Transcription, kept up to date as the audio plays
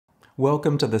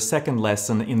Welcome to the second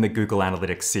lesson in the Google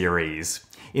Analytics series.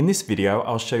 In this video,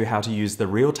 I'll show you how to use the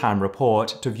real-time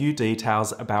report to view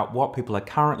details about what people are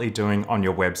currently doing on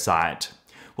your website.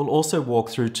 We'll also walk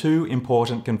through two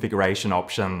important configuration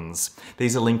options.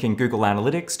 These are linking Google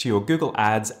Analytics to your Google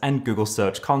Ads and Google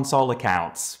Search Console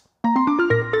accounts.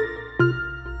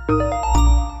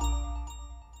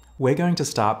 We're going to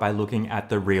start by looking at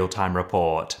the real-time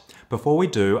report. Before we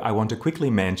do, I want to quickly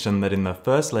mention that in the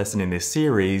first lesson in this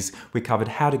series, we covered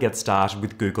how to get started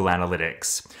with Google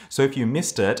Analytics. So if you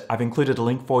missed it, I've included a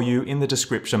link for you in the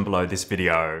description below this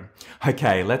video.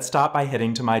 Okay, let's start by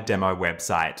heading to my demo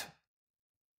website.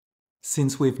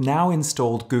 Since we've now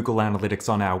installed Google Analytics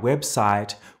on our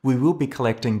website, we will be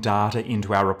collecting data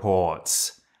into our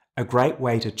reports. A great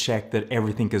way to check that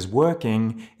everything is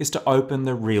working is to open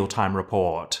the real-time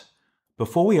report.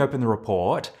 Before we open the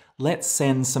report, let's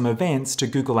send some events to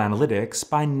Google Analytics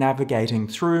by navigating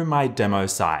through my demo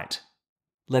site.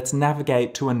 Let's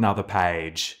navigate to another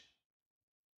page.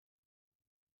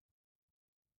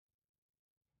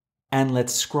 And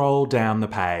let's scroll down the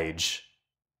page.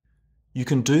 You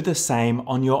can do the same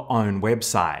on your own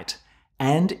website.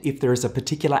 And if there is a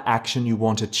particular action you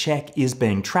want to check is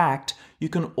being tracked, you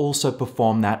can also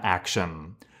perform that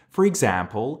action. For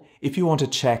example, if you want to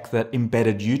check that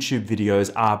embedded YouTube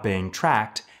videos are being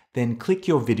tracked, then click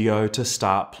your video to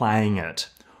start playing it.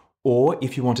 Or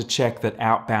if you want to check that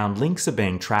outbound links are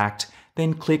being tracked,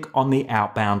 then click on the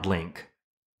outbound link.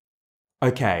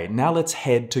 Okay, now let's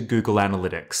head to Google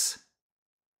Analytics.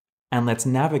 And let's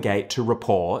navigate to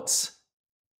Reports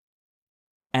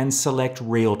and select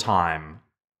Real Time.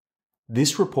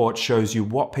 This report shows you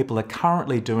what people are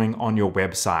currently doing on your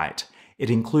website. It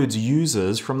includes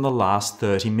users from the last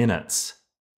 30 minutes.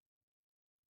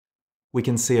 We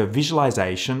can see a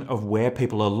visualization of where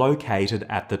people are located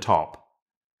at the top.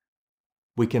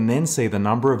 We can then see the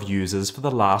number of users for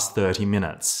the last 30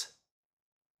 minutes.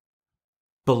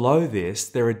 Below this,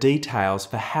 there are details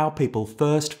for how people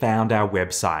first found our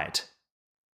website.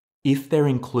 If they're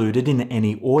included in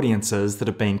any audiences that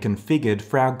have been configured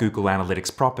for our Google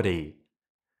Analytics property.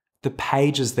 The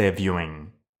pages they're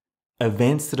viewing.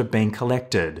 Events that have been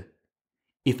collected.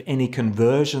 If any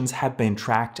conversions have been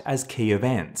tracked as key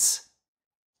events.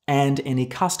 And any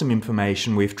custom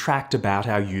information we've tracked about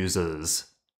our users.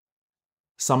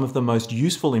 Some of the most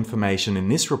useful information in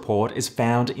this report is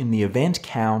found in the event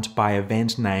count by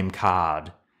event name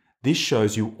card. This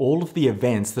shows you all of the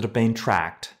events that have been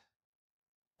tracked.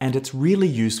 And it's really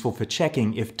useful for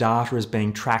checking if data is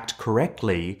being tracked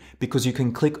correctly because you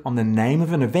can click on the name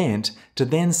of an event to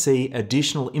then see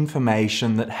additional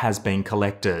information that has been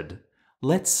collected.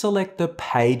 Let's select the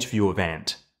page view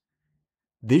event.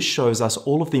 This shows us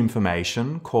all of the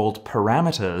information, called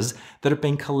parameters, that have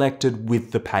been collected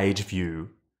with the page view.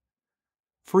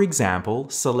 For example,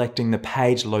 selecting the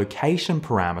page location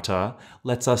parameter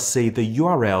lets us see the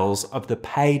URLs of the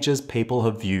pages people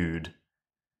have viewed.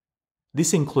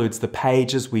 This includes the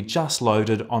pages we just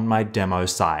loaded on my demo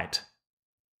site.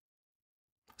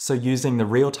 So using the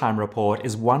real-time report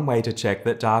is one way to check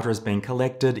that data is being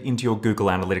collected into your Google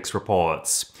Analytics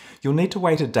reports. You'll need to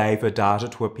wait a day for data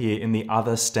to appear in the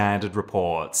other standard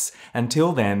reports.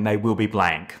 Until then, they will be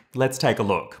blank. Let's take a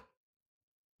look.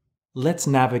 Let's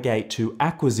navigate to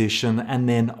Acquisition and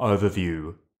then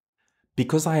Overview.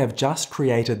 Because I have just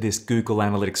created this Google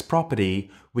Analytics property,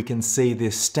 we can see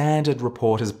this standard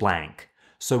report is blank.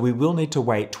 So we will need to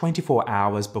wait 24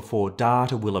 hours before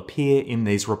data will appear in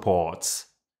these reports.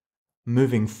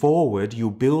 Moving forward, you'll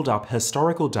build up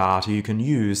historical data you can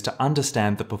use to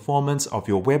understand the performance of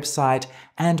your website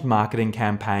and marketing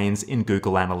campaigns in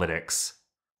Google Analytics.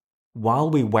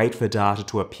 While we wait for data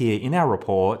to appear in our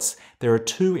reports, there are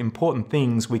two important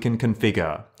things we can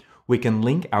configure. We can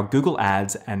link our Google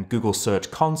Ads and Google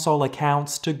Search Console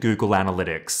accounts to Google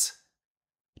Analytics.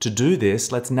 To do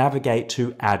this, let's navigate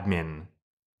to Admin.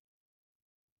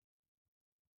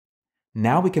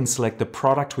 Now we can select the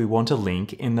product we want to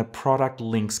link in the Product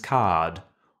Links card,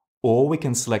 or we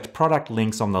can select Product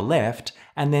Links on the left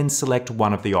and then select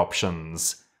one of the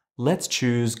options. Let's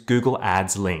choose Google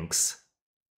Ads Links.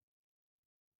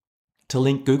 To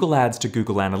link Google Ads to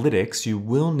Google Analytics, you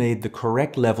will need the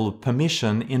correct level of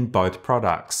permission in both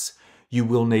products. You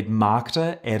will need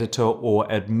marketer, editor, or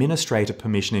administrator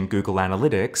permission in Google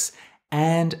Analytics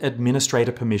and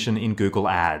administrator permission in Google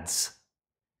Ads.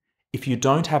 If you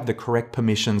don't have the correct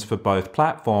permissions for both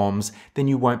platforms, then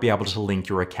you won't be able to link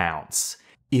your accounts.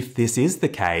 If this is the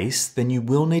case, then you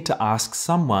will need to ask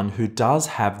someone who does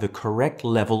have the correct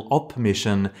level of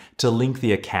permission to link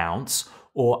the accounts,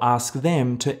 or ask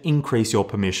them to increase your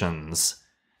permissions.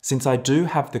 Since I do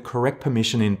have the correct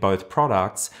permission in both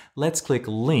products, let's click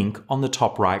Link on the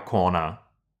top right corner.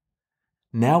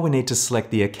 Now we need to select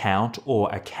the account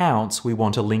or accounts we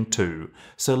want to link to,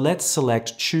 so let's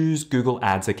select Choose Google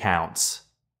Ads Accounts.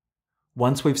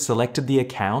 Once we've selected the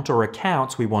account or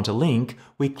accounts we want to link,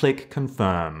 we click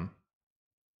Confirm.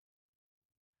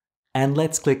 And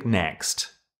let's click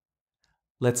Next.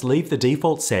 Let's leave the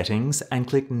default settings and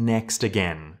click Next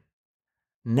again.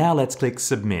 Now let's click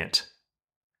Submit.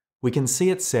 We can see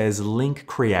it says Link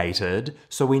Created,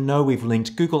 so we know we've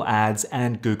linked Google Ads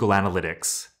and Google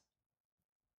Analytics.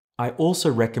 I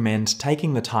also recommend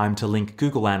taking the time to link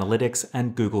Google Analytics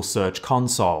and Google Search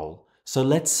Console, so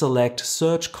let's select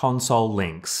Search Console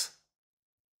Links.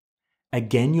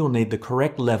 Again, you'll need the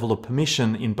correct level of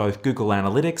permission in both Google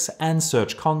Analytics and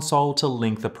Search Console to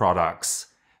link the products.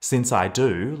 Since I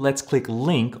do, let's click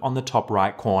Link on the top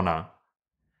right corner.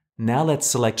 Now let's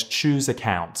select Choose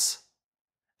Accounts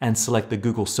and select the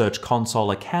Google Search Console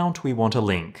account we want to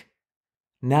link.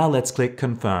 Now let's click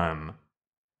Confirm.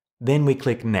 Then we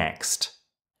click Next.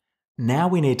 Now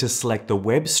we need to select the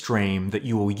web stream that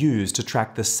you will use to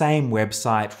track the same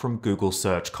website from Google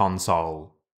Search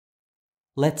Console.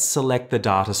 Let's select the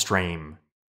data stream.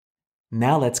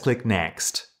 Now let's click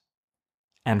Next.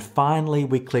 And finally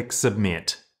we click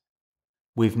Submit.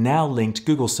 We've now linked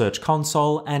Google Search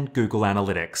Console and Google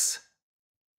Analytics.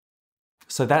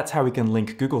 So that's how we can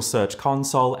link Google Search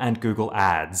Console and Google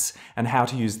Ads, and how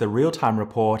to use the real-time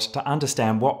report to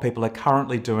understand what people are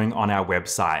currently doing on our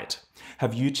website.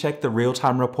 Have you checked the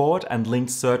real-time report and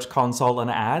linked Search Console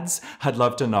and Ads? I'd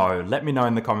love to know. Let me know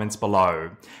in the comments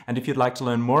below. And if you'd like to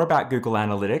learn more about Google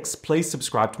Analytics, please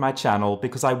subscribe to my channel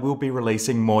because I will be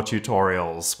releasing more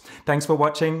tutorials. Thanks for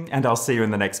watching, and I'll see you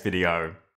in the next video.